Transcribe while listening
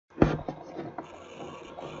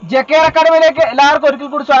JKR അക്കാഡമിയിലേക്ക് എല്ലാവർക്കും ഒരിക്കൽ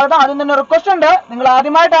കൂടി സ്വാഗതം. ആദ്യം തന്നെ റിക്വസ്റ്റ് ഉണ്ട്, നിങ്ങൾ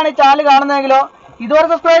ആദ്യമായിട്ടാണ് ഈ ചാനൽ കാണുന്നതെങ്കിലോ ഇതുവരെ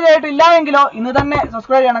സബ്സ്ക്രൈബ് ചെയ്തിട്ടില്ല എങ്കിലോ ഇന്ന് തന്നെ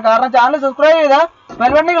സബ്സ്ക്രൈബ് ചെയ്യണം. കാരണം ചാനൽ സബ്സ്ക്രൈബ് ചെയ്ത്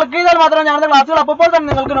ബെൽ ബട്ടൺ ക്ലിക്ക് ചെയ്താൽ മാത്രമേ ഞാനത്തെ ക്ലാസ്സുകൾ അപ്പോൾ തന്നെ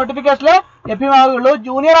നിങ്ങൾക്ക് നോട്ടിഫിക്കേഷനിൽ ലഭ്യമാവുകയുള്ളൂ.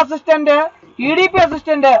 Junior assistant EDP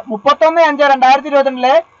assistant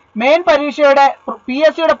 31/5/2022 main പരീക്ഷയുടെ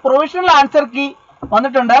PSCയുടെ പ്രൊവിഷണൽ ആൻസർ കീ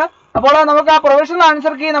വന്നിട്ടുണ്ട്. അപ്പോൾ നമുക്ക് ആ പ്രൊവിഷണൽ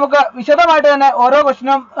ആൻസർ കീ നമുക്ക് വിശദമായിട്ട് തന്നെ ഓരോ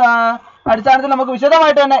ക്വസ്റ്റിനും അടിസ്ഥാനത്തിൽ നമുക്ക്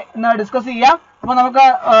വിശദമായിട്ട് തന്നെ ഇന്ന് ഡിസ്കസ് ചെയ്യാം. അപ്പോൾ നമുക്ക്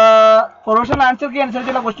പ്രൊവിഷണൽ ആൻസർ കീ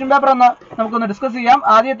അനുസരിച്ചുള്ള ക്വസ്റ്റ്യൻ പേപ്പർ ഒന്ന് നമുക്കൊന്ന് ഡിസ്കസ് ചെയ്യാം.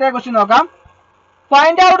 ആദ്യത്തെ ക്വസ്റ്റ്യൻ നോക്കാം.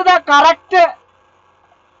 Find out the correct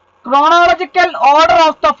chronological order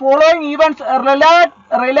of the following events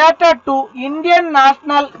related to Indian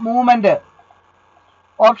national movement.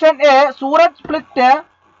 Option A, Surat split,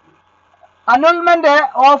 annulment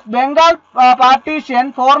of Bengal partition,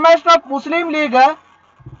 formation of Muslim League,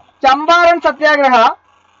 Champaran Satyagraha.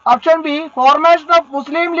 Option B, formation of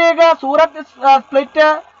Muslim League, Surat split,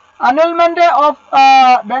 annulment of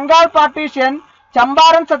Bengal partition,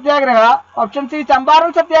 Champaran Satyagraha. Option C,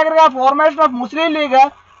 Champaran Satyagraha, formation of Muslim League,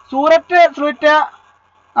 Surat split,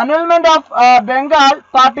 annulment of Bengal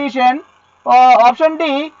partition. Option D,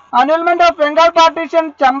 annulment of Bengal partition,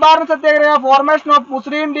 Champaran Satyagraha, formation of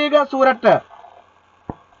Muslim League, Surat.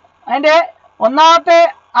 അതിന്റെ ഒന്നാമത്തെ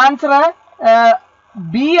answer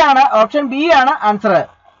B ആണ്, option B ആണ് answer.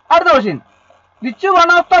 അടുത്ത question, which one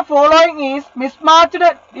of the following is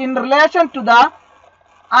mismatched in relation to the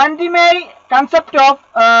ആന്റിമൈ concept of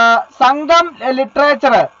സംഘം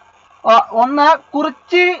literature? ഒന്ന്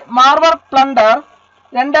Kurichi മാർവർ plunder,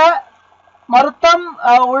 രണ്ട് മറുത്തം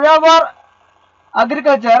Uzhavar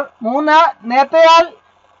agriculture, മൂന്ന് നേത്തയാൽ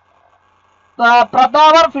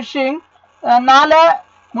പ്രതാവർ phishing, നാല്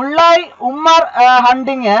മുള്ളായി Ummer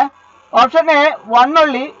hunting. Option A 1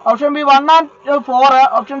 only, option B 1 and 4,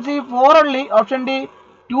 option C 4 only, option D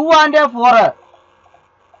 2 and 4.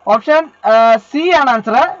 Option C ആണ്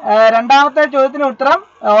answer. രണ്ടാമത്തെ ചോദ്യത്തിന് ഉത്തരം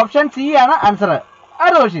option C ആണ് ആൻസർ.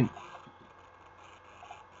 അടുത്ത question,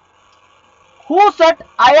 who set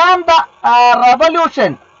I am the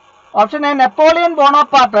revolution? Option A Napoleon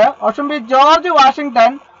Bonaparte, option B George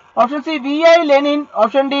Washington, option C VI Lenin,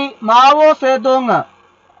 option D Mao സേതൂങ്.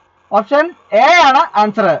 Option A ആണ്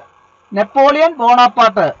answer, Napoleon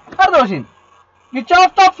Bonaparte. അടുത്ത question, which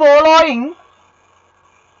of the following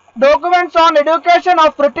documents on education of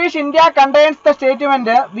British India contains the statement,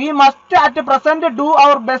 we must at present do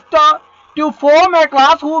our best to form a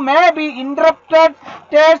class who may be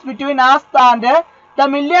interpreters between us and the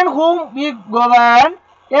million whom we govern,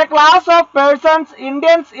 a class of persons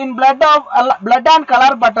Indians in blood and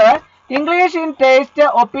color, but English in taste,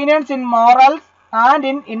 opinions in morals and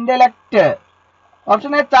in intellect.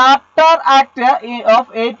 Option A, Charter Act of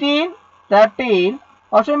 1813.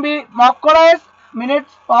 Option B, Macaulay's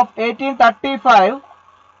Minutes of 1835.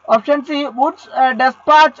 Option C, Wood's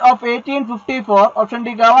Dispatch of 1854. Option D,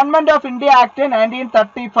 Government of India Act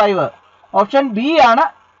 1935. Option B ആണ്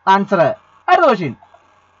answer. അടുത്ത question,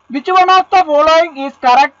 which one of the following is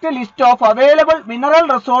correct list of available mineral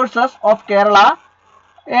resources of Kerala?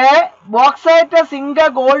 A, bauxite, zinc,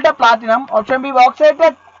 gold, platinum. Option B, bauxite,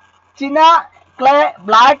 china, clay,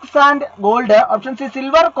 black sand, gold. Option C,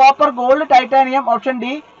 silver, copper, gold, titanium. Option D,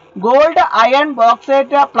 gold, iron,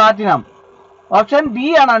 bauxite, platinum. Option B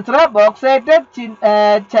ആണ് answer, bauxite,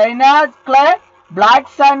 china, clay, black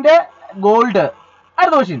sand, gold.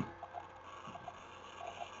 അടുത്ത question,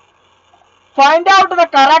 find out the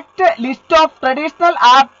correct list of traditional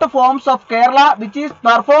art forms of Kerala which is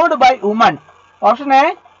performed by women. Option A,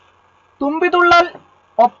 Thumbi Thullal,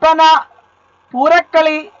 Oppana,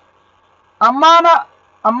 Poorakkali,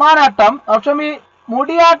 അമ്മാനാട്ടം. Option B,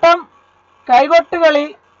 Mudiyattam, കൈകൊട്ടുകളി,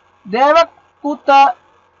 Devakkoothu,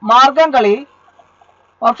 Margamkali.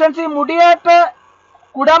 Option C, Mudiyattu,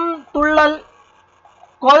 കുടം തുള്ളൽ,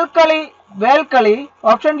 Kolkali, വേൽക്കളി.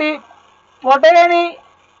 Option D, പൊടയണി,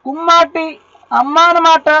 Kummatti,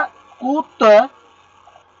 അമ്മാനമാട്ട്, കൂത്ത്.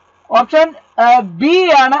 Option B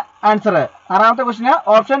ആണ് answer. ആറാമത്തെ question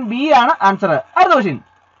option B ആണ് answer. അടുത്ത question,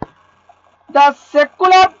 the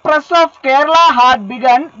secular press of Kerala had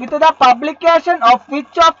begun with the publication of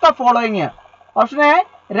which of the following? Option A,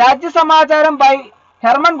 Rajya Samacharам by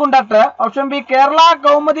Herman Gundatti. Option B, Kerala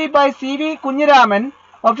Kaumudi by CV Kunyiraman.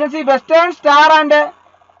 Option C, Western Star and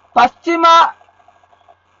Paschima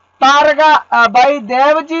Taraga by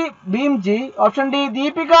Devji Bhimji. Option D,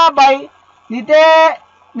 Deepika by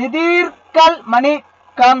Nidirkal Mani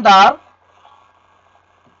Kandar.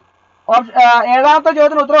 ഏഴാമത്തെ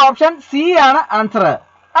ചോദ്യത്തിന് ഉത്തരം option C ആണ് answer.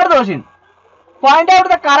 അടുത്ത question, find out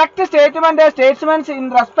the correct statements in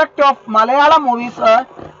respect of Malayalam movies.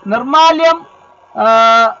 Nirmalyam,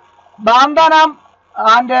 ബാന്ധാനം,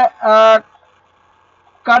 and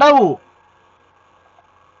Kadavu.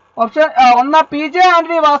 Option on the PJ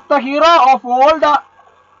Anthony was the hero of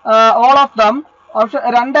all of them. Option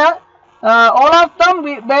all of them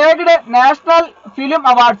bagged National Film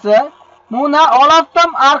Awards. All of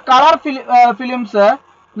them are color films. All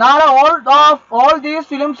these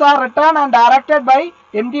films are written and directed by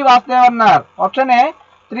M.D. Vasudevan. Option A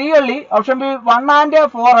 3 only. Option B 1 and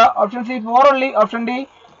 4. Option C 4 only. Option D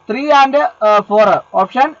 3 and 4.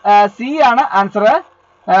 Option C is answer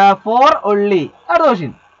 4 only.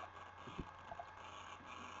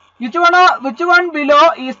 Which one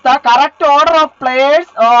below is the correct order of players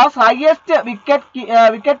as highest wicket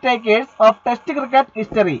takers of Test cricket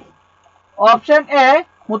history? Option A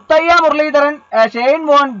Muthaiya Muralidharan, Shane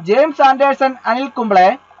Warne, James Anderson, Anil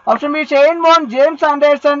Kumble. Option B Shane Warne, James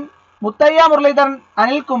Anderson, Muthaiya Muralidharan,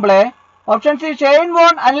 Anil Kumble. Option C Shane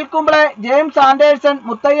Warne, Anil Kumble, James Anderson,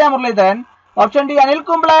 Muthaiya Muralidharan. Option D Anil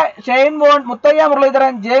Kumble, Shane Warne, Muthaiya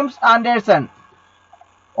Muralidharan, James Anderson.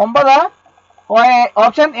 Option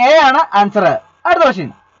A is answer. Out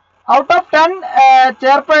of 10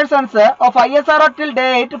 chairpersons of ISRO till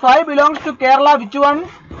date, 5 belongs to Kerala. Which one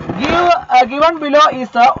given below is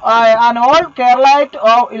an all Keralite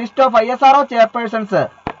list of ISRO chairpersons?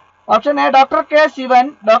 Option A Dr. K.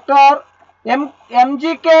 Shivan, Dr.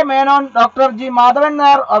 M.G.K. Menon, Dr. G. Madhavan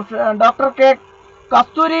Nair, Dr. K.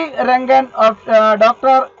 Kasturi Rangan,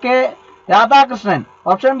 Dr. K. Radhakrishnan.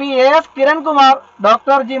 Option B A.S. Kiran Kumar,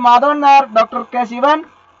 Dr. G. Madhavan Nair, Dr. K. Shivan,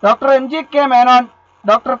 Dr. M.G.K. Menon,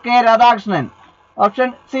 Dr. K. Radhakrishnan.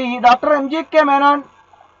 Option C Dr. M.G.K. Menon,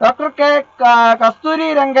 Dr. K.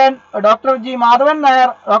 Kasturi Rangan, Dr. G. Madhavan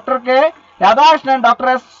Nair, Dr. K. Radhakrishnan, Dr.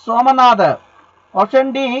 S. Somanatha.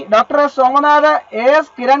 Option D Dr. S. Somanatha, A.S.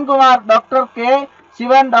 Kiran Kumar, Dr. K.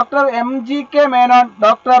 Shivan, Dr. M.G.K. Menon,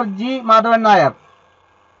 Dr. G. Madhavan Nair.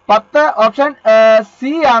 Option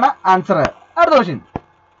C is answer.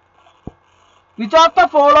 Which of the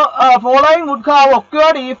following would have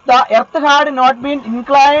occurred if the earth had not been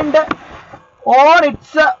inclined on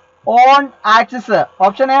its own axis?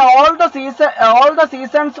 Option A all the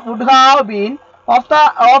seasons would have been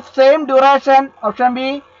of same duration. Option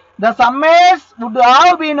B the summers would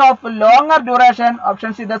have been of longer duration.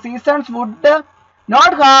 Option C the seasons would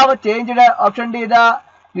not have changed. Option D the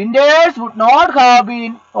winters would not have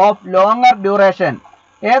been of longer duration.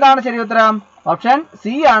 ഏതാണ് ശരി ഉത്തരം? Option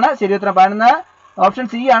C ആണ് ശരി ഉത്തരം. 11 option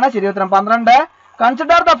C ആണ് ശരി ഉത്തരം. 12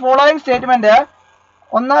 consider the following statement.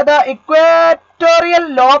 ഒന്ന് the ഇക്വേറ്റോറിയൽ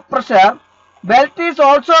low pressure belt is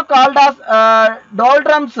also called as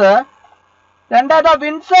ഡോൾഡ്രംസ്. 2 the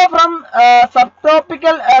winds from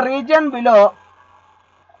സബ്ട്രോപ്പിക്കൽ region below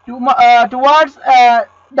towards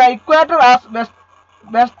the equator as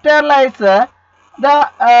വെസ്റ്റേർലൈസ്. The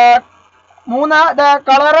 3 the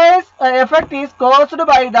colorized effect is caused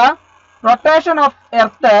by the rotation of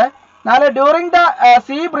earth. 4 during the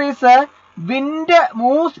sea breeze wind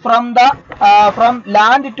moves from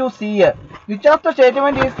land to sea. Which of the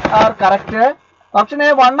statement are correct? Option A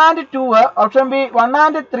 1 and 2, option B 1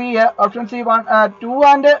 and 3, option C 2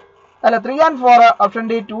 and 3 and 4, option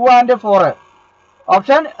D 2 and 4.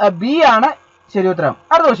 Option B ആണ് ശരി ഉത്തരം.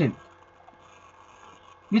 അടുത്ത question.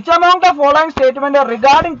 Which among the following statements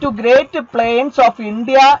regarding to Great Plains of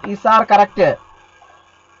India are correct?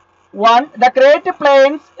 1. The Great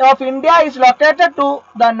Plains of India is located to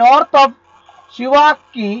the north of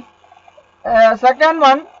Shivaki. Second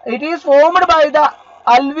one, it is formed by the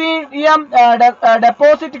alluvium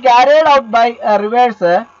deposit carried out by rivers.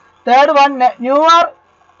 Third one, newer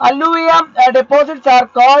alluvium deposits are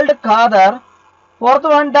called Khadar. Fourth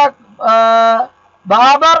one, the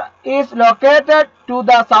Babar is located to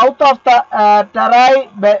the south of the Tarai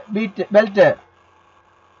belt.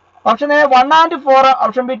 Option A 1 and 4,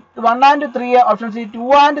 option B 1 and 3, option C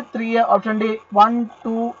 2 and 3, option D 1,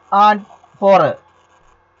 2 and 4.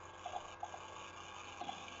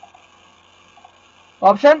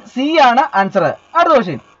 Option C ആണ് answer. അടുത്ത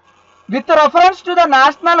question. With reference to the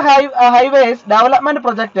National Highways Development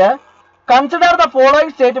Project, consider the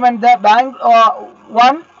following statement. The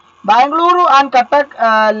one, Bangalore and Cuttack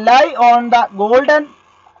lie on the Golden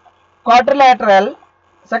Quadrilateral.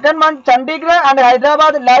 Second one, Chandigarh and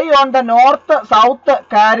Hyderabad lie on the north-south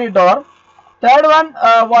corridor. Third one,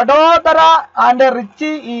 Vadodara and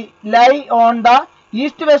Trichy lie on the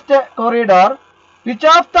east-west corridor. Which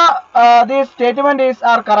of these statements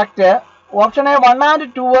are correct? Option A 1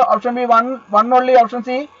 and 2, option B 1 only, option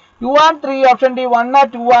C 2 and 3, option D 1,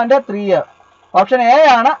 2 and 3. Option A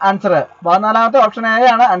ആണ് answer. 14ാമത്തെ option A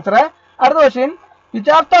ആണ് answer. അടുത്ത question. Which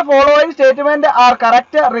of the following statement are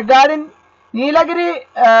correct regarding Nilagiri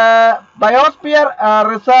Biosphere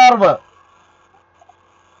Reserve?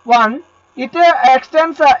 One, it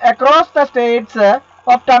extends across the states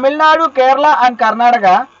of Tamil Nadu, Kerala and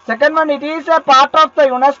Karnataka. Second one, it is a part of the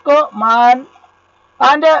UNESCO Man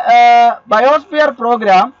and Biosphere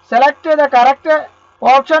program. Select the correct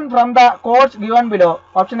option from the codes given below.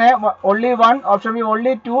 Option A, only 1. Option B,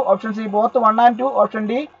 only 2. Option C, both 1 and 2. Option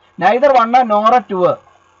D, neither 1 nor 2.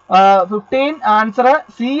 15 answer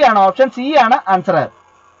C ആണ്. Option C ആണ് answer.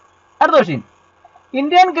 അടുത്ത question.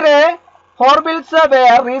 Indian grey hornbills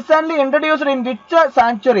were recently introduced in which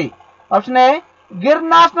sanctuary? Option A, Gir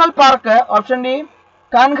National Park. Option D,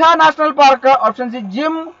 Kanha National Park. Option C,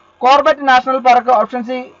 Jim Corbett National Park. Option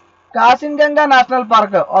C, Kasinganga National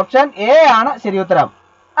Park. Option A ആണ് ശരി ഉത്തരം.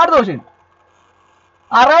 അടുത്ത question.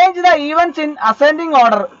 Arrange the events in ascending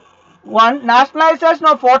order. 1. Nationalization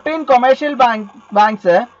of 14 commercial banks.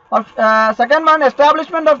 Second one,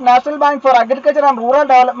 establishment of National Bank for Agriculture and Rural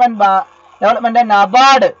Development and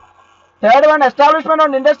NABARD. Third one, establishment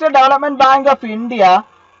of Industrial Development Bank of India.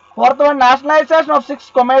 Fourth one, nationalization of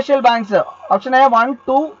 6 commercial banks. Option A, 1,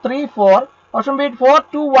 2, 3, 4. Option B, 4,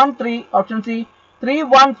 2, 1, 3. Option C, 3,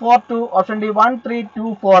 1, 4, 2. Option D, 1, 3,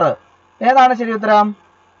 2, 4. ഏതാണ് ശരി ഉത്തരം?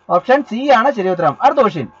 Option C ആണ് ശരി ഉത്തരം. അടുത്ത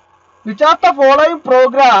question. Which of the following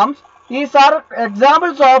programs are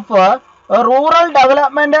examples of rural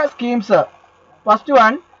development schemes? First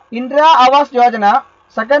one, Indira Awas Yojana.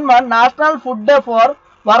 Second one, National Food for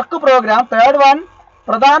Work program. Third one,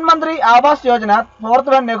 Pradhan Mantri Awas Yojana. Fourth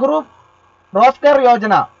one, Nehru Roskar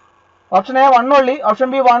Yojana. Option A, 1 only. Option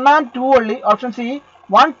B, 1 and 2 only. Option C,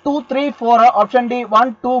 1, 2, 3, 4. Option D,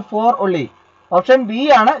 1, 2, 4 only. Option B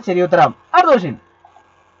ആണ് ശരി ഉത്തരം. അടുത്ത question.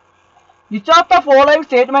 Which of the following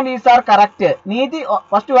statements are correct?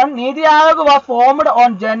 First one, Niti Aayog was formed on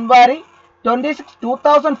January 26,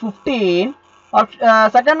 2015.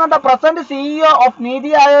 Second one, the present CEO of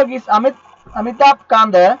Niti Aayog is Amitabh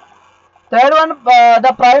Kant. Third one,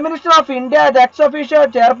 the Prime Minister of India is the ex-officio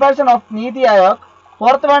chairperson of Niti Aayog.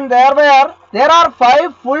 Fourth one, there are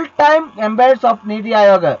 5 full-time members of Niti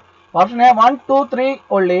Aayog. Option A, 1, 2, 3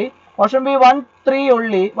 only. Option B, 1, 3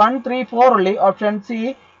 only. 1, 3, 4 only. Option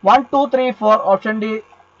C, 1, 2, 3, 4. Option D,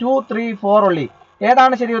 2, 3, 4 only.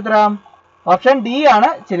 ഏതാണ് ശരി ഉത്തരം? Option D ആണ്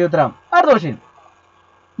ശരി ഉത്തരം. അടുത്ത question.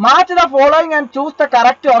 Match the following and choose the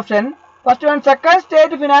correct option. First one, Second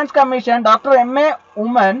State Finance Commission, Dr. M.A.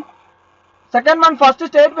 Uman. Second one, First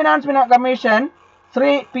State Finance Commission,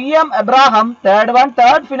 Sri P.M. Abraham. Third one,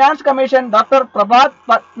 Third Finance Commission, Dr. Prabhat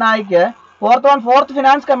Patnaik. Fourth one, Fourth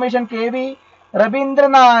Finance Commission, K.V.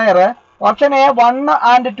 Rabindranath. Option A, 1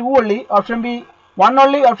 and 2 only. Option B, 1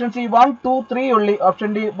 only. Option C, 1, 2, 3 only.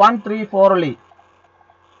 Option D, 1, 3, 4 only.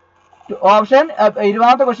 Option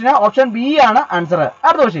 20th question. Option B ആണ് answer.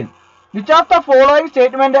 അടുത്ത question. Which of the following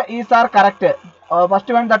statement are correct? First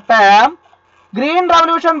one, the term Green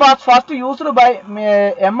Revolution was first used by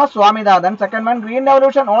M.S. Swaminathan. Second one, Green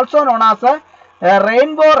Revolution also known as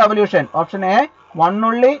Rainbow Revolution. Option A, 1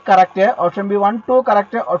 only correct. Option B, 1, 2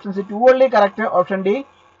 correct. Option C, 2 only correct. Option D,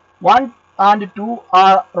 1 and 2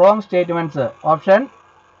 are wrong statements. Option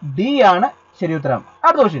D ആണ് ശരി ഉത്തരം.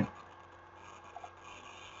 അടുത്ത question.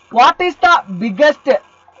 What is the biggest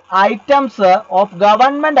items of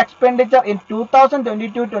government expenditure in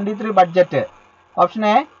 2022-23 budget? Option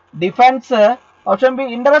A, defense. Option B,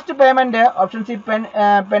 interest payment. Option C,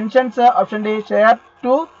 pensions. Option D, share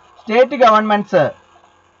to state governments.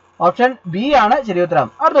 Option B ആണ് ശരി ഉത്തരം.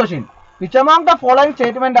 അടുത്ത question. Which among the following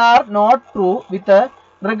statements are not true with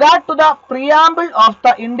regard to the preamble of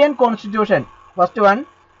the Indian Constitution? First one,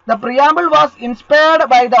 the preamble was inspired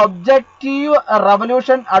by the objective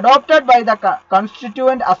revolution adopted by the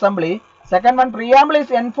Constituent Assembly. Second one, preamble is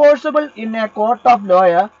enforceable in a court of law.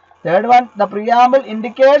 Third one, the preamble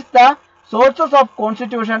indicates the sources of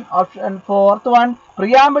constitution. Option fourth one,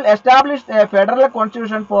 preamble established a federal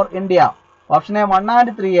constitution for India. Option A, 1 and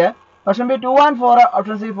 3. Option B, 2 and 4.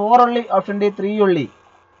 Option C, 4 only. Option D, 3 only.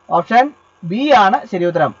 Option B ആണ് ശരി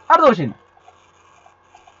ഉത്തരം. അടുത്ത question.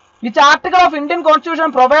 Which article of Indian Constitution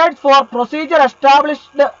provides for procedure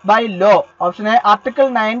established by law? Option A, Article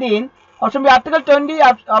 19. Option B, Article 20.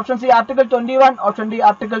 Option C, Article 21. Option D,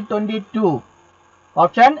 Article 22.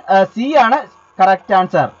 Option C ആണ് correct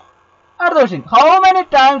answer. അടുത്ത question. How many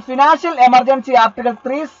times Financial Emergency Article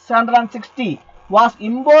 360 was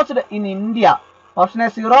imposed in India? Option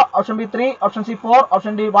A, 0. Option B, 3. Option C, 4.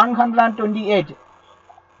 Option D, 128.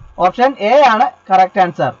 Option A ആണ് correct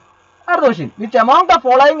answer. അടുത്ത question. Which among the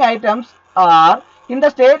following items are in the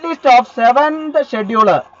state list of 7th schedule?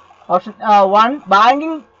 Option 1,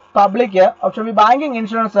 banking public. Option B, banking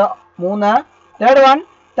insurance. 3. Third one,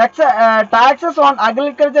 taxes on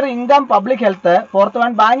agriculture income public health. Fourth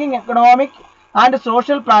one, banking economic and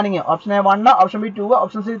social planning. Option A 1, option B 2,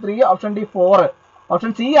 option C 3, option D 4.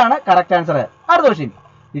 Option C ആണ് correct answer. അടുത്ത question.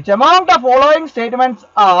 Which among the following statements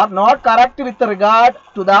are not correct with regard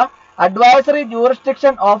to the advisory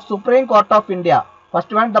jurisdiction of Supreme Court of India?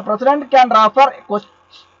 First one, the President can refer a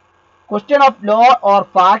question of law or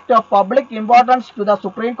fact of public importance to the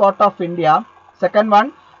Supreme Court of India. Second one,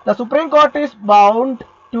 the Supreme Court is bound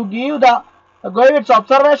to give its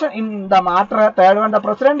observation in the matter. Third one, the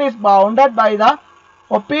President is bounded by the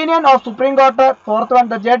opinion of Supreme Court. Fourth one,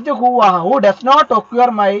 the judge who does not occur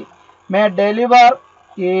may deliver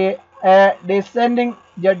a dissenting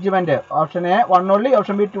judgment. Option A 1 only,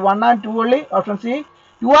 option B 1 and 2 only, option C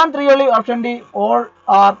 2 and 3 only, option D all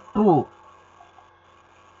are true.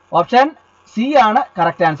 Option C ആണ്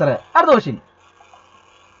correct answer. അടുത്ത question.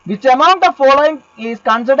 Which among the following is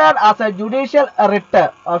considered as a judicial writ?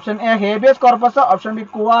 Option A habeas corpus, option B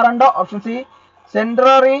quo warranto, option C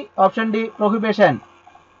certiorari, option D prohibition.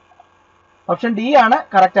 Option D ആണ്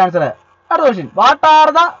correct answer. അടുത്ത question. What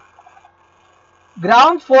are the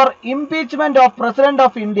grounds for impeachment of President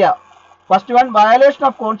of India? First one, violation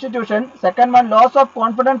of Constitution. Second one, loss of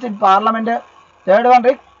confidence in Parliament. Third one,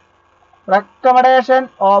 recommendation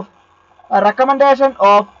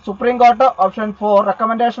of Supreme Court. Option 4,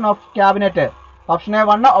 recommendation of Cabinet. Option A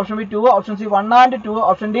 1, option B 2, option C 1 and 2,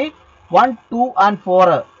 option D 1, 2 and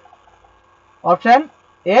 4. Option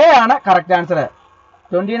A ആണ് correct answer.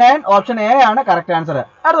 29 option A ആണ് correct answer.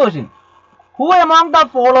 അടുത്ത question. Who among the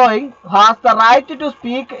following has the right to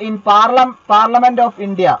speak in Parliament of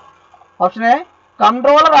India? Option A,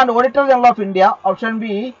 Comptroller and Auditor General of India. Option B,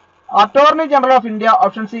 Attorney General of India.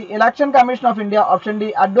 Option C, Election Commission of India. Option D,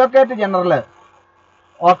 Advocate General.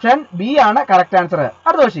 Option B ആണ് correct answer.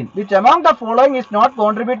 അടുത്ത question. Which among the following is not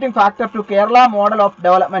contributing factor to Kerala model of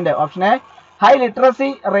development? Option A, high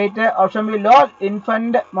literacy rate. Option B, low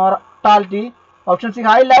infant mortality. Option C,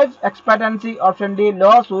 high life expectancy. Option D,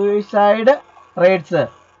 low suicide rates.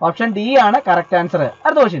 Option D ആണ് correct answer.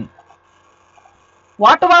 അടുത്ത question.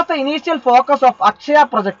 What was the initial focus of Akshaya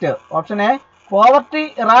project? Option A, poverty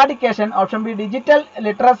eradication. Option B, digital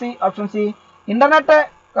literacy. Option C, internet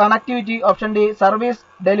connectivity. Option D, service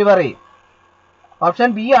delivery. Option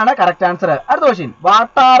B ആണ് correct answer. അടുത്ത question.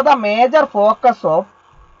 What are the major focus of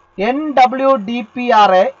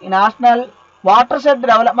NWDPRA, National Watershed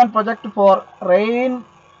Development Project for rain-fed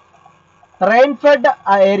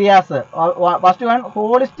areas? First one,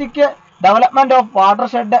 holistic development of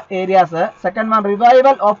watershed areas. Second one,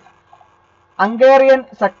 revival of agrarian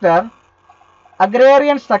sector.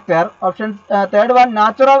 Option third one,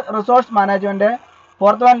 natural resource management.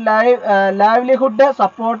 Fourth one, livelihood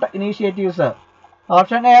support initiatives.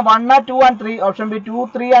 Option A 1, 2 and 3. Option B 2,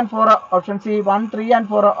 3 and 4. Option C 1, 3 and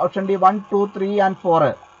 4. Option D 1, 2, 3 and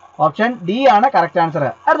 4. Option D ആണ് correct answer.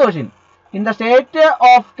 അടുത്ത question. In the state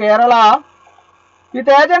of Kerala, which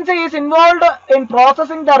agency is involved in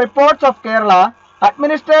processing the reports of Kerala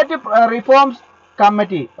Administrative Reforms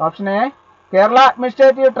Committee? Option A, Kerala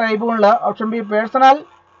Administrative Tribunal. Option B, Personal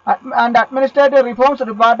and Administrative Reforms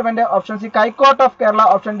Department. Option C, High Court of Kerala.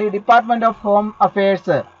 Option D, Department of Home Affairs.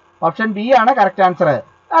 Option B ആണ് correct answer.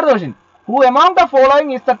 അടുത്ത question. Who among the following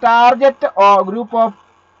is the target or group of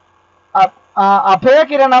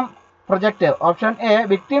Abhayakiranam project? Option A,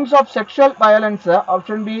 victims of sexual violence.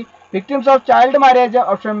 Option B, victims of child marriage.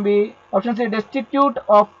 Option C, destitute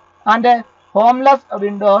of and homeless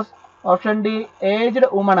widows. Option D, aged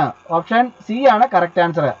women. Option C ആണ് correct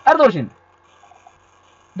answer. അടുത്ത question.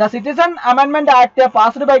 The Citizen Amendment Act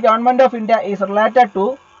passed by Government of India is related to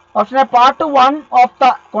option A, part 1 of the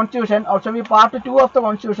Constitution. Option B, part 2 of the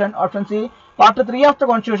Constitution. Option C, part 3 of the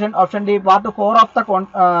Constitution. Option D, part 4 of the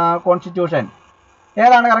Constitution.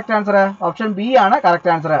 ഏതാണ് correct answer? Option B ആണ് correct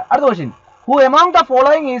answer. അടുത്ത question. Who among the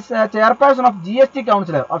following is chairperson of GST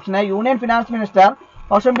Council? Option A, Union Finance Minister.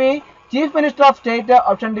 Option B, Chief Minister of State.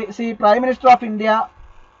 Option D, C, Prime Minister of India.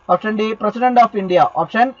 Option D, President of India.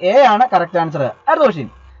 Option A ആണ് correct answer. അടുത്ത question.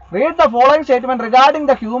 Read the following statement regarding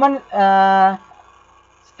the human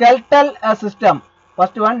skeletal system.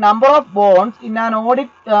 First one, number of bones in an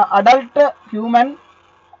adult human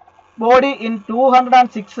body in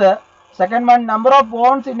 206. Second one, number of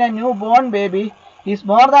bones in a newborn baby is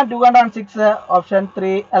more than 206. Option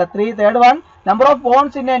 3. Third one, number of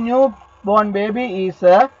bones in a newborn baby is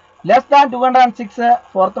less than 206.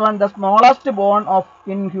 Fourth one, the smallest bone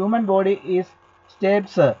in human body is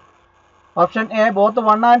stapes. Option A, both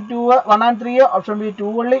 1 and 3. Option B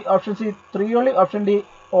 2 only. Option C 3 only. Option D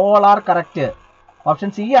all are correct. Option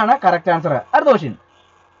C ആണ് correct answer. അടുത്ത question.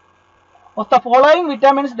 Of the following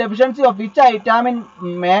vitamins, deficiency of which vitamin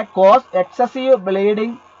may cause excessive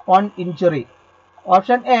bleeding on injury?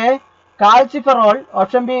 Option A, calciferol,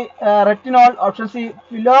 option B retinol, option C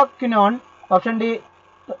phylloquinone, option D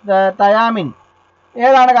thiamine.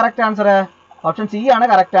 ഏതാണ് correct answer? Option C ആണ്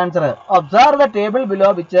correct answer. Observe the table below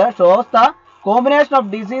which shows the combination of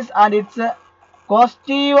disease and it's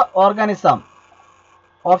കോസ്റ്റീവ് organism.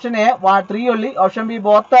 Option A 3 only, option B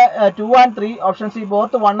both 2 and 3, option C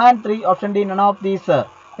both 1 and 3, option D none of these.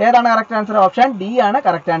 ഏതാണ് correct answer? Option D ആണ്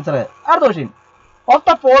correct answer. അടുത്ത question. Of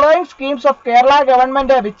the following schemes of Kerala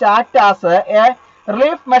government which act as A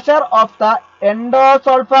relief measure of the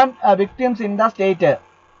endosulfan victims in the state.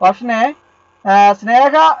 Option A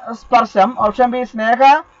സ്നേഹ സ്പർശം, option B സ്നേഹ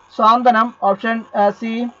സ്വാന്തനം, option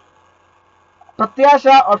C പ്രത്യാശ,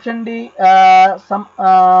 option D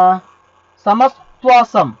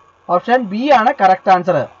സമസ്വാസം. Option B ആണ് correct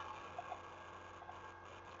answer.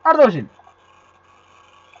 അടുത്ത question.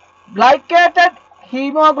 Glycated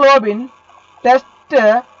hemoglobin test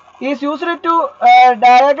is used to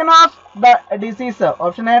diagnose the disease.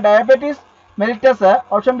 Option A diabetes mellitus,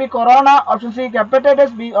 option B corona, option C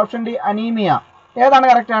hepatitis B, option D anemia. ഏതാണ്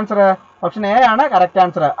correct answer? Option A ആണ് correct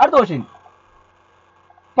answer. അടുത്ത question.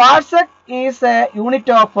 Parsec is A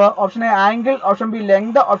unit of, option A angle, option B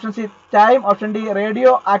length, option C time, option D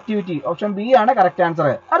radio activity. Option B ആണ് correct answer.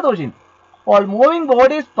 അടുത്ത question. All moving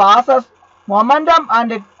bodies passes momentum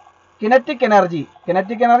and kinetic energy.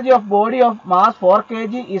 Kinetic energy of body of mass 4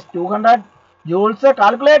 kg is 200 joules.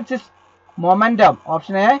 Calculate its momentum.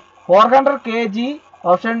 Option A 400 kg,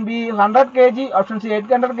 option B 100 kg, option C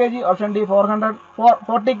 800 kg, option D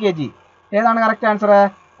 440 kg. ഏതാണ് correct answer?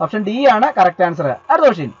 Option D ആണ് correct answer. അടുത്ത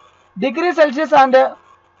question. Degree Celsius and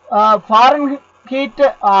Fahrenheit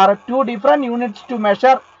R 2 different units to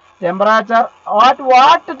measure temperature.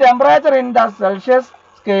 What temperature in the Celsius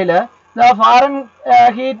scale the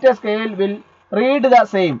Fahrenheit scale will read the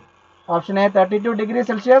same? Option A 32 degrees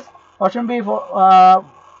Celsius, option B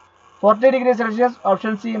 40 degrees Celsius,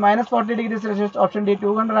 option C minus 40 degrees Celsius, option D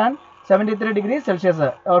 273 degrees Celsius.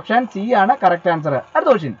 Option C ആണ് correct answer. അടുത്ത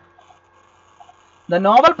question. The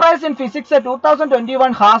Nobel Prize in Physics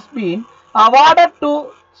 2021 has been awarded to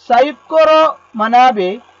Saikoro Manabe,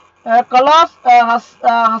 Kalas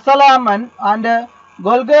Hasalaman and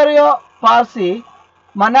Golgario Parsi.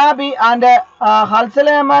 Manabe and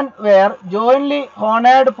Hasalaman were jointly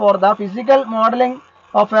honored for the physical modeling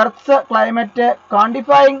of Earth's climate,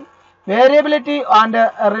 quantifying variability and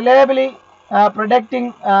reliably predicting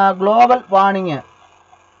global warming.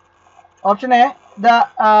 Option A, the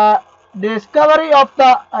discovery of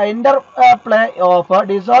the interplay of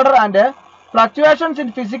disorder and fluctuations in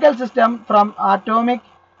physical system from atomic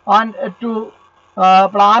and to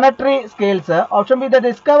planetary scales. Option B, the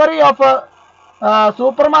discovery of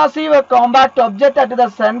supermassive compact object at the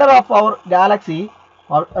center of our galaxy.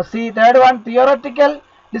 C, third one, theoretical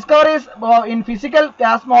discoveries in physical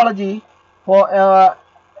cosmology. For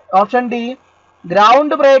option D,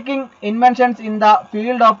 groundbreaking inventions in the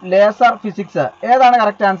field of laser physics. ഏതാണ്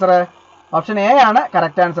correct answer? Option A ആണ്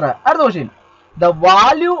correct answer. അടുത്ത question. The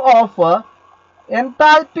value of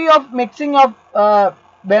enthalpy of mixing of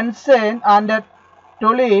benzene and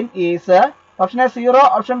toluene is option A 0,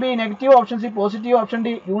 option B negative, option C positive, option D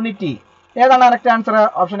unity. ഏതാണ് correct answer?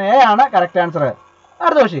 Option A ആണ് correct answer.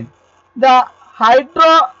 അടുത്ത question. The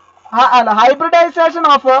hybridization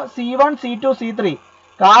of C1, C2, C3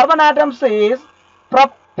 carbon atoms is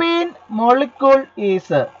propene molecule is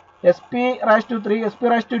sp^3,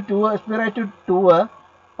 sp^2, sp^2,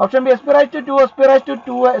 option B sp^2,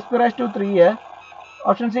 sp^2, sp^3,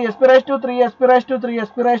 option C sp^3, sp^3,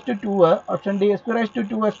 sp^2, option D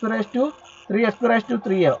sp^2, sp^3, sp^3.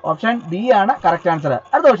 Option B ആണ് correct answer.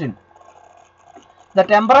 അടുത്ത question. The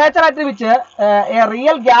temperature at which a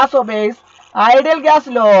real gas obeys ideal gas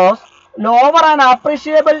laws lower an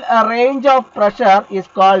appreciable range of pressure is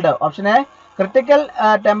called. Option A critical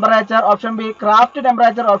temperature, option B Kraft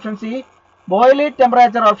temperature, option C boiling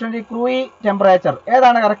temperature, option D Crue temperature.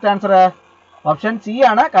 ഏതാണ് correct answer? Option C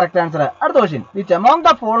ആണ് correct answer. അടുത്ത question. Which among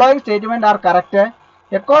the following statements are correct?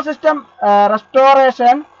 Ecosystem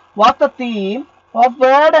restoration was the theme of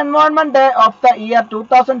World Environment Day of the year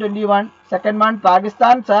 2021. Second one,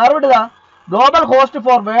 Pakistan served the global host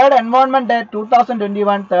for World Environment Day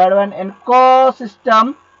 2021. Third one, ecosystem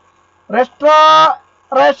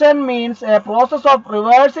restoration means a process of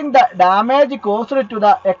reversing the damage caused to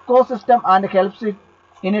the ecosystem and helps it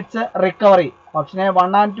in its recovery. Option A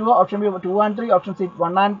 1 and 2, option B 2 and 3, option C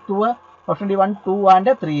 1 and 2, option D 1, 2 and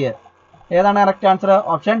 3. ഏതാണ് correct answer?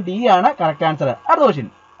 Option D ആണ് correct answer. അടുത്ത question.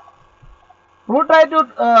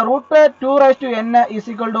 √2 raised to n is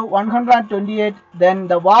equal to 128. Then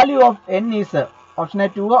the value of n is option A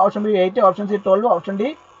 2, option B 8, option C 12, option D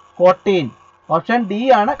 14. Option D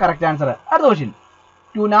ആണ് correct answer. അടുത്ത question.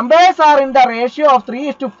 Two numbers are in the ratio of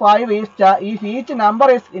 3:5 if each number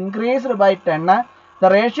is increased by 10, the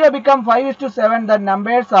ratio becomes 5:7. The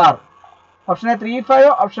numbers are option A 3, 5,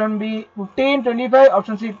 option B 15, 25,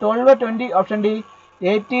 option C 12, 20, option D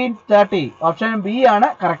 18, 30. Option B ആണ്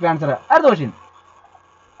correct answer. അടുത്ത question.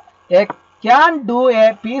 A can do a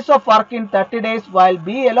piece of work in 30 days while B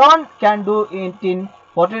alone can do it in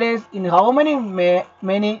 40 days. In how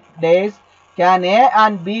many days can A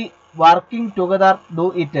and B working together do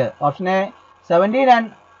it? Option A 17 and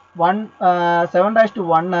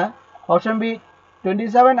 7:1. Option B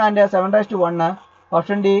 27 and 7:1.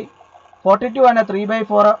 Option D 42 and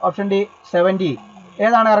 3/4. Option D 70.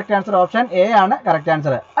 ഏതാണ് correct answer? Option A ആണ് correct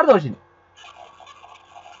answer. അടുത്ത question.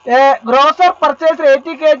 A grocer purchased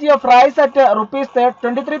 80 kg of rice at rupees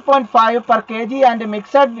 23.5 per kg and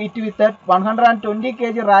mixed it with 120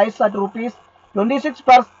 kg rice at rupees 26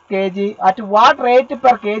 per kg. At what rate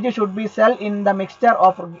per kg should be sell in the mixture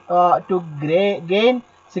of to gain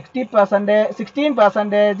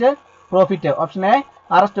 16% profit? Option A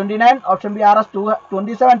Rs 29, option B Rs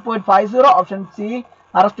 27.50, option C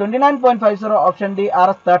Rs 29.50, option D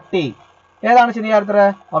Rs 30. ഏതാണ് ശരിയായ ഉത്തരം?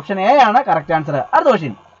 Option A ആണ് correct answer. അടുത്ത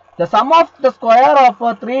question. The sum of the square of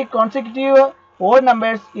 3 consecutive odd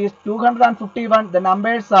numbers is 251. The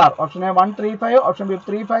numbers are option A 135, option B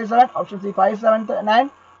 357, option C 579,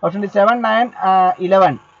 option D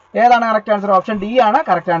 7911. ഏതാണ് correct answer? Option D ആണ്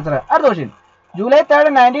correct answer. അടുത്ത question. July 3rd,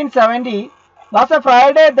 1970 was a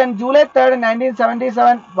Friday. Then July 3rd,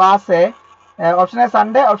 1977 was a option A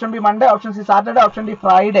Sunday, option B Monday, option C Saturday, option D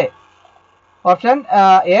Friday. Option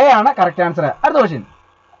A ആണ് correct answer. അടുത്ത question.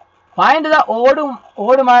 Find the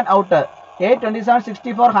odd man out. A 27,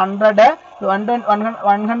 64, 100,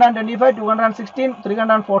 125, 216,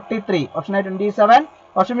 343. Option A 27,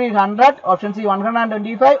 option B 100, option C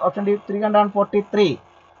 125, option D 343.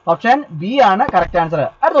 Option B ആണ് correct answer.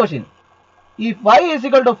 അടുത്ത question. If y is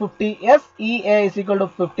equal to 50, SEA is equal to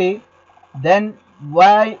 50, then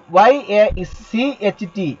YA is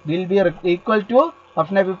CHT will be equal to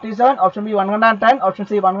option A 57, option B 110, option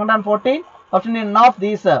C 114. Option in none of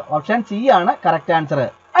these. Option C ആണ് correct answer.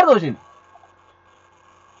 അടുത്ത question.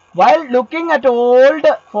 While looking at old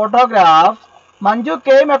photographs, Manju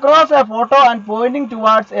came across a photo and pointing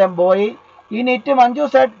towards a boy. In it, Manju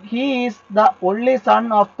said, "He is the only son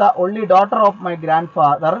of the only daughter of my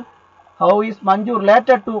grandfather." How is Manju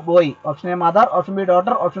related to boy? Option A mother, option B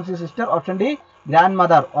daughter, option C sister, option D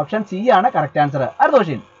grandmother. Option C ആണ് correct answer. അടുത്ത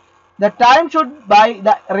question. The time should by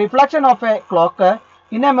the reflection of a clock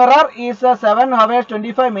in a mirror is 7 hours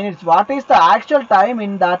 25 minutes. What is the actual time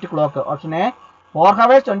in that clock? Option A 4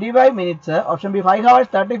 hours 25 minutes, option B 5 hours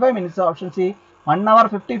 35 minutes, option C 1 hour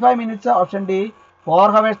 55 minutes, option D 4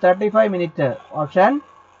 hours 35 minutes. Option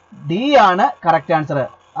D ആണ് correct answer.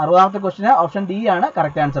 60ാമത്തെ question option D ആണ്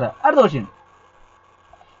correct answer. അടുത്ത question.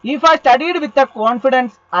 If I studied with the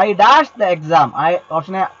confidence, I dashed the exam.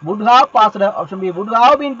 Option A would have passed, option B would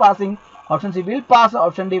have been passing, option C will pass,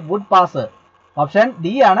 option D would pass. Option D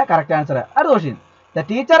ആണ് correct answer. അടുത്ത question. The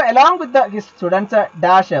teacher along with his students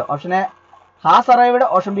dash. Option A has arrived,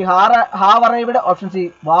 option B have arrived, option C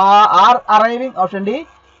are arriving, option D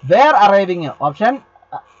were arriving. Option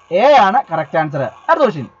A ആണ് correct answer. അടുത്ത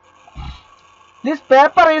question. This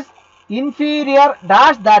paper is inferior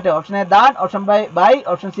dash that. Option A than, option by,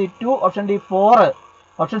 option C 2, option D 4.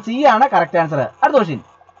 Option C ആണ് correct answer. അടുത്ത question.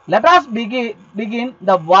 Let us begin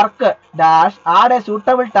the work dash. Add a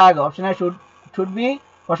suitable tag. Option A should be,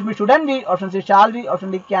 option B shouldn't be, option C shall be, option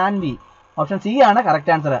D can be. Option C ആണ് correct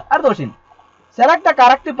answer. അടുത്ത question. Select the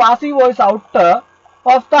correct passive voice out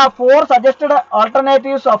of the 4 suggested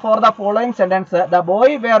alternatives for the following sentence. The boy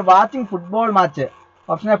were watching football match.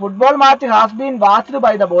 Option A football match has been watched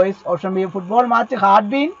by the boys. Option B football match had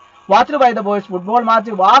been watched by the boys. Football match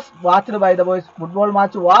was watched by the boys. Football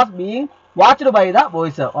match was being watched by the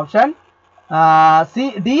boys. Option C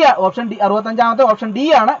D. Option D 65ാമത്തെ option D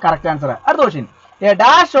ആണ് correct answer. അടുത്ത question. A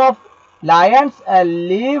dash of lions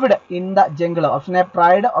lived in the jungle. Option A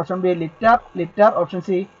pride, option B litter, option C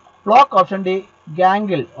flock, option D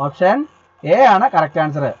gangle. Option A ആണ് correct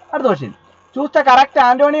answer. അടുത്ത question. Choose the correct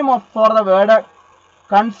antonym for the word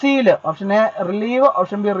conceal. Option A relieve,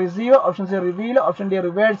 option B receive, option C reveal, option D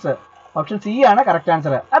reverse. Option C ആണ് correct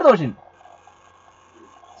answer. അടുത്ത question.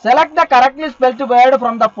 Select the correctly spelled word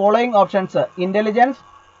from the following options. Intelligence,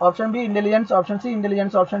 option B intelligence, option C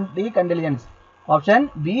intelligence, option D intelligence. Option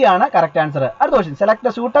B ആണ് correct answer. അടുത്ത question. Select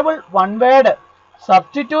the suitable one word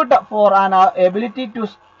substitute for an ability to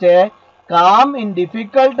stay calm in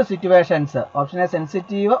difficult situations. Option A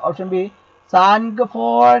sensitive, option B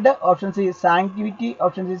sanguine, option C sanctity,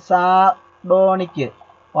 option C electronic.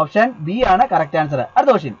 Option B ആണ് correct answer.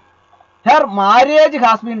 അടുത്ത question. Her marriage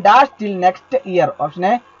has been dash till next year. Option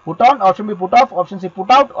A put on, option B put off, option C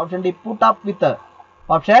put out, option D put up with.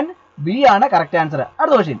 Option B ആണ് correct answer.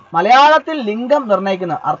 അടുത്ത question. മലയാളത്തിൽ ലിംഗം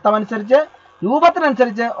നിർണ്ണയിക്കുന്ന അർത്ഥമനുസരിച്ച്,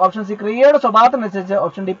 രൂപത്തിനനുസരിച്ച്, option C ക്രിയയുടെ സ്വഭാവത്തിനനുസരിച്ച്,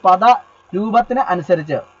 option D പദ രൂപത്തിന്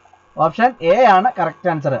അനുസരിച്ച്. Option A ആണ്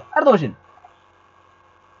correct answer. അടുത്ത ക്വസ്റ്റ്യൻ.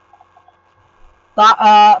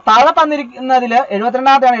 താഴെ തന്നിരിക്കുന്നതിൽ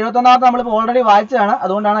 72ാമത്തെയാണ്. 71ാമത്തെ നമ്മളിപ്പോൾ ഓൾറെഡി വായിച്ചതാണ്,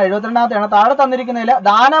 അതുകൊണ്ടാണ് 72ാമത്തെയാണ്. താഴെ തന്നിരിക്കുന്നതിൽ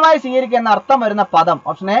ദാനമായി സ്വീകരിക്കുന്ന അർത്ഥം വരുന്ന പദം.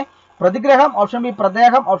 Option A പ്രതിഗ്രഹം, option B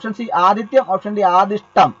പ്രദേഹം, option C ആദിത്യം, option D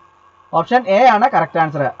ആദിഷ്ടം. Option A ആണ് കറക്റ്റ്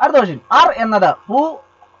ആൻസർ. അടുത്ത ക്വസ്റ്റ്യൻ. അർ എന്നത്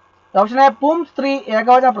ഓപ്ഷൻ എ പൂം സ്ത്രീ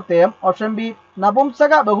ഏകവചന പ്രത്യയം, ഓപ്ഷൻ ബി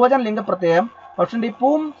നപുംസക ബഹുവചന ലിംഗ പ്രത്യയം, ഓപ്ഷൻ ഡി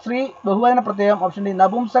പൂം സ്ത്രീ ബഹുവചന പ്രത്യയം, ഓപ്ഷൻ ഡി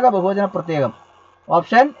നപുംസക ബഹുവചന പ്രത്യയം.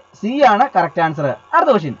 ഓപ്ഷൻ സി ആണ് കറക്റ്റ് ആൻസർ. അടുത്ത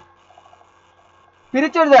ക്വസ്റ്റ്യൻ.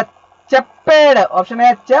 പിരിച്ചെഴുതുക. ചെപ്പേട്. ഓപ്ഷൻ എ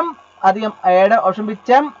ചെം അധികം ഏട്, ഓപ്ഷൻ ബി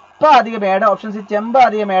ചെമ്പ അധികം ഏട്, ഓപ്ഷൻ സി ചെമ്പ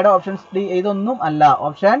അധികം ഏട്, ഓപ്ഷൻ ഡി ഇതൊന്നും അല്ല.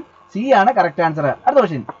 ഓപ്ഷൻ സി ആണ് കറക്റ്റ് ആൻസർ. അടുത്ത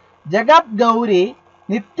ക്വസ്റ്റ്യൻ. ജഗത് ഗൗരി,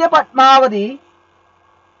 നിത്യപത്മാവതി,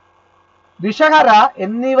 വിഷഹര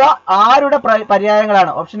എന്നിവ ആരുടെ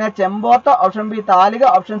പര്യായങ്ങളാണ്? Option A ചെമ്പോത്ത്, option B താലിക,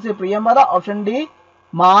 option C Priyamvada, option D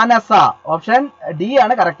Manasa. Option D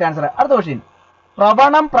ആണ് കറക്റ്റ് ആൻസർ. അടുത്ത ക്വസ്റ്റ്യൻ.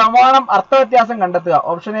 പ്രവണം പ്രമാണം അർത്ഥവ്യത്യാസം കണ്ടെത്തുക.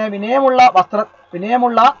 ഓപ്ഷൻ എ വിനയമുള്ള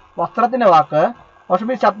വസ്ത്രത്തിന്റെ വാക്ക്, ഓപ്ഷൻ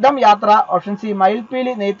ബി ശബ്ദം യാത്ര, ഓപ്ഷൻ സി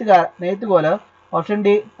മയിൽപീലി നെയ്ത്തുകോല്, ഓപ്ഷൻ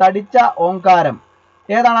ഡി തടിച്ച ഓങ്കാരം.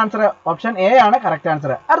 ഏതാണ് ആൻസർ? ഓപ്ഷൻ എ ആണ് കറക്റ്റ്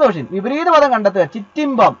ആൻസർ. അടുത്ത ക്വസ്റ്റ്യൻ. വിപരീത പദം കണ്ടെത്തുക.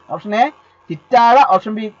 ചിറ്റിമ്പം. Option A ചിറ്റാഴ,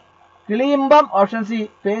 option B കിളിയിമ്പം, option C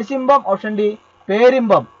പേശിമ്പം, option D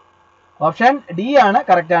പേരിമ്പം. Option D ആണ്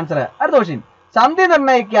കറക്റ്റ് ആൻസർ. അടുത്ത ക്വസ്റ്റ്യൻ. സന്ധി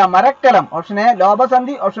നിർണ്ണയിക്കുക. മരക്കലം. Option A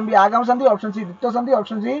ലോപസന്ധി, option B ആഗമസന്ധി, option C ദ്വിത്വസന്ധി,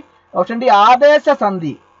 option D ആദേശ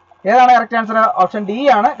സന്ധി. ഏതാണ് കറക്റ്റ് ആൻസർ? ഓപ്ഷൻ ഡി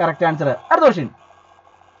ആണ് കറക്റ്റ് ആൻസർ. അടുത്ത ക്വസ്റ്റ്യൻ.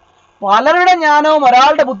 പലരുടെ ജ്ഞാനവും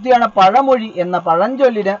ഒരാളുടെ ബുദ്ധിയാണ് പഴമൊഴി എന്ന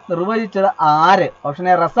പഴഞ്ചൊല്ലിന് നിർവചിച്ചത് ആര്? Option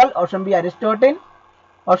A Russell, option B Aristotle,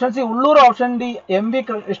 option C Ulloor, option D MV.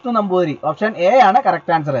 Krishna Namboothiri. Option A ആണ്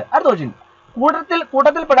കറക്റ്റ് ആൻസർ. അടുത്ത ക്വസ്റ്റ്യൻ.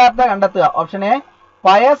 കൂട്ടത്തിൽപ്പെടാത്ത കണ്ടെത്തുക. Option A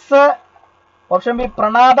Pius, option B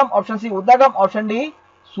പ്രണാദം, option C ഉദകം, option D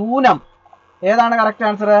സൂനം. ഏതാണ് കറക്റ്റ്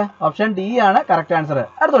ആൻസർ? ഓപ്ഷൻ ഡി ആണ് കറക്റ്റ് ആൻസർ.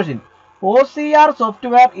 അടുത്ത question. OCR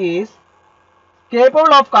software is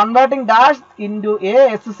capable of converting dash into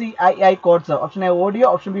ASCII codes. Option A audio,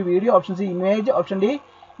 option B video, option C image, option D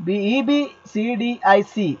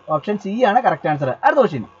EBCDIC. Option C ആണ് correct answer. അടുത്ത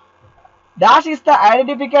question. Dash is the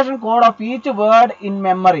identification code of each word in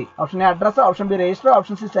memory. Option A address, option B register,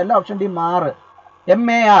 option C cell, option D MAR.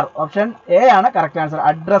 Option A ആണ് correct answer.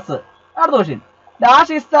 Address. അടുത്ത question.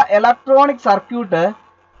 Dash is the electronic circuit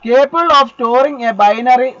capable of storing a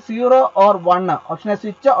binary 0 or 1. Option A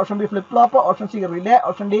switch, option B flip flop, option C relay,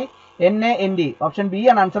 option D NAND. Option B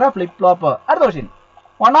and answer flip flop. Other question.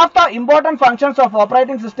 One of the important functions of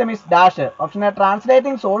operating system is dash. Option A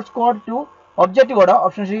translating source code to objective code.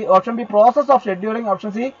 Option B process of scheduling.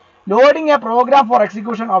 Option C loading a program for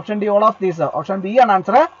execution. Option D all of these. Option B and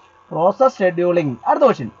answer process scheduling. Other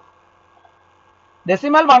question.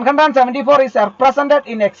 Decimal 174 is represented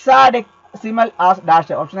in hexadecimal as dash.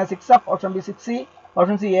 Option A 6F, option B 6C,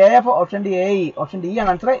 option C AF, option D AE, option D and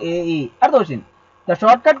answer AE. Other question. The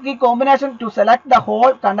shortcut key combination to select the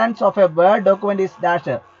whole contents of a Word document is dash.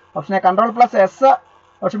 Option A Control plus S,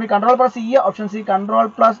 option B Control plus E, option C Control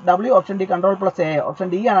plus W, option D Control plus A, option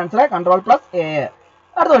D and answer Control plus A.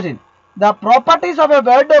 Other question. The properties of a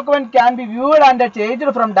Word document can be viewed and changed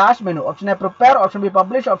from dash menu. Option A prepare, option B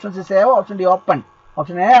publish, option C save, option D open.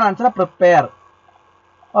 Option A and answer prepare.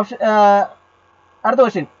 Option other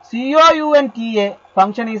question. COUNTA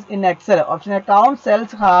function is in Excel. Option A count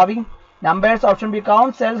cells having numbers. Option B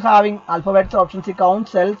count cells having alphabets. Option C count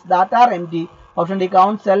cells that are empty. Option D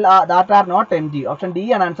count cells that are not empty. Option D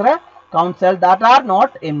and answer count cells that are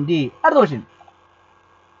not empty. Other question.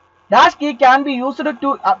 Dash key can be used to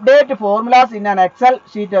update formulas in an Excel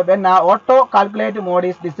sheet when auto calculate mode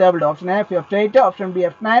is disabled. Option A F8, option B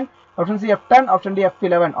F9, option C F10, option D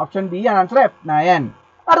F11, option B and answer F9.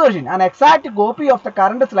 Other question. An exact copy of the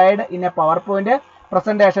current slide in a PowerPoint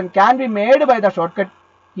presentation can be made by the shortcut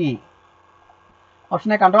key.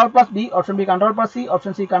 Option A Control plus B, option B Control plus C,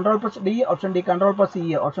 option C Control plus D, option D Control plus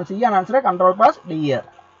C, option C and answer Control plus D.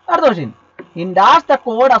 Other question. In Dash, the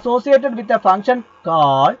code associated with the function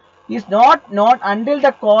call is not known until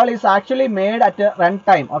the call is actually made at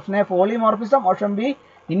runtime. Option A polymorphism, option B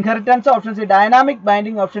inheritance, option C dynamic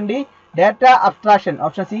binding, option D data abstraction,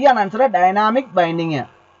 option C and answer dynamic binding.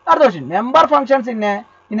 Other question. Member functions in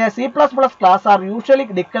a C++ class are usually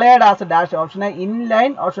declared as dash. Option A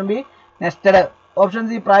inline, option B nested, Option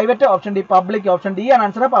C private, option D public, option D and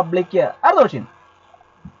answer public. അടുത്ത question.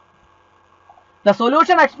 The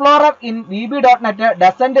solution explorer in VB.NET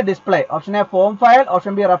doesn't display. Option A form file,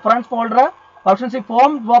 option B reference folder, option C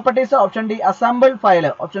form properties, option D assemble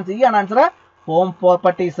file, option C and answer form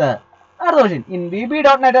properties. അടുത്ത question. In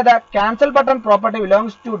VB.NET the cancel button property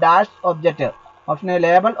belongs to dash object. Option A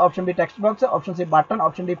label, option B text box, option C button,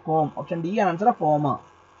 option D form, option D and answer form.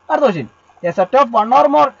 അടുത്ത question. A set of one or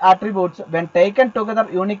more attributes when taken together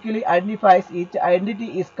uniquely identifies each identity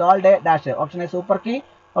is called a dash. Option A super key,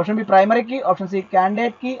 option B primary key, option C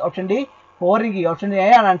candidate key, option D foreign key, option A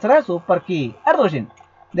and answer super key. അടുത്ത question.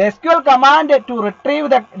 The SQL command to retrieve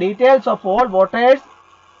the details of all voters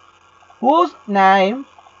whose name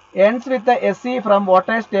ends with the SC from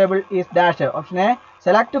voters table is dash. Option A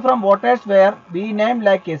select from voters where we name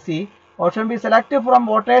like SC, option B select from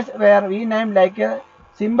voters where we name like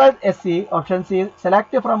symbol SC, option C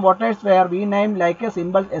select from voters where we name like a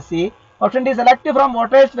symbol SC, option D select from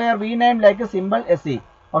voters where we name like a symbol SC.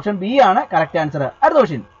 Option B ആണ് correct answer. അടുത്ത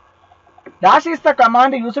question. Dash is the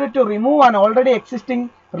command used to remove an already existing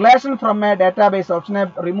relation from a database. Option A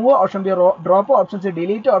remove, option B drop, option C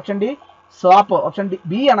delete, option D swap, option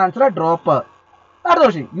B and answer drop. അടുത്ത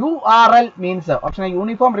question. URL means option A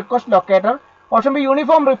uniform request locator, option B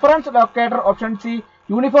uniform reference locator, option C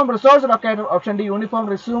uniform resource locator, option D uniform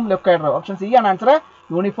resume locator, option C and answer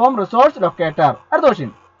uniform resource locator. അടുത്ത question.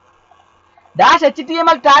 Dash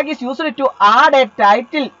HTML tag is used to add a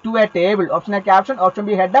title to a table. Option A caption, option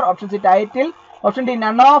B header, option C title, option D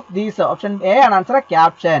none of these, option A and answer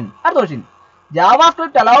caption. അടുത്ത question.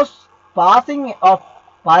 JavaScript allows passing of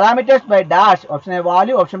parameters by dash. Option A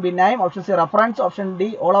value, option B name, option C reference, option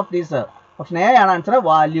D all of these, option A and answer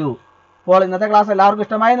value. അപ്പോൾ ഇന്നത്തെ class എല്ലാവർക്കും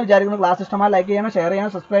ഇഷ്ടമായി എന്ന് വിചാരിക്കുന്നു. Class ഇഷ്ടമായി like ചെയ്യണം, share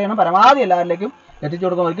ചെയ്യണം, subscribe ചെയ്യണം, പരമാവധി എല്ലാവരിലേക്കും എത്തിച്ചു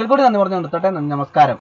കൊടുക്കണം. ഒരിക്കൽ കൂടി നന്ദി പറഞ്ഞു നിർത്തട്ടെ. നമസ്കാരം.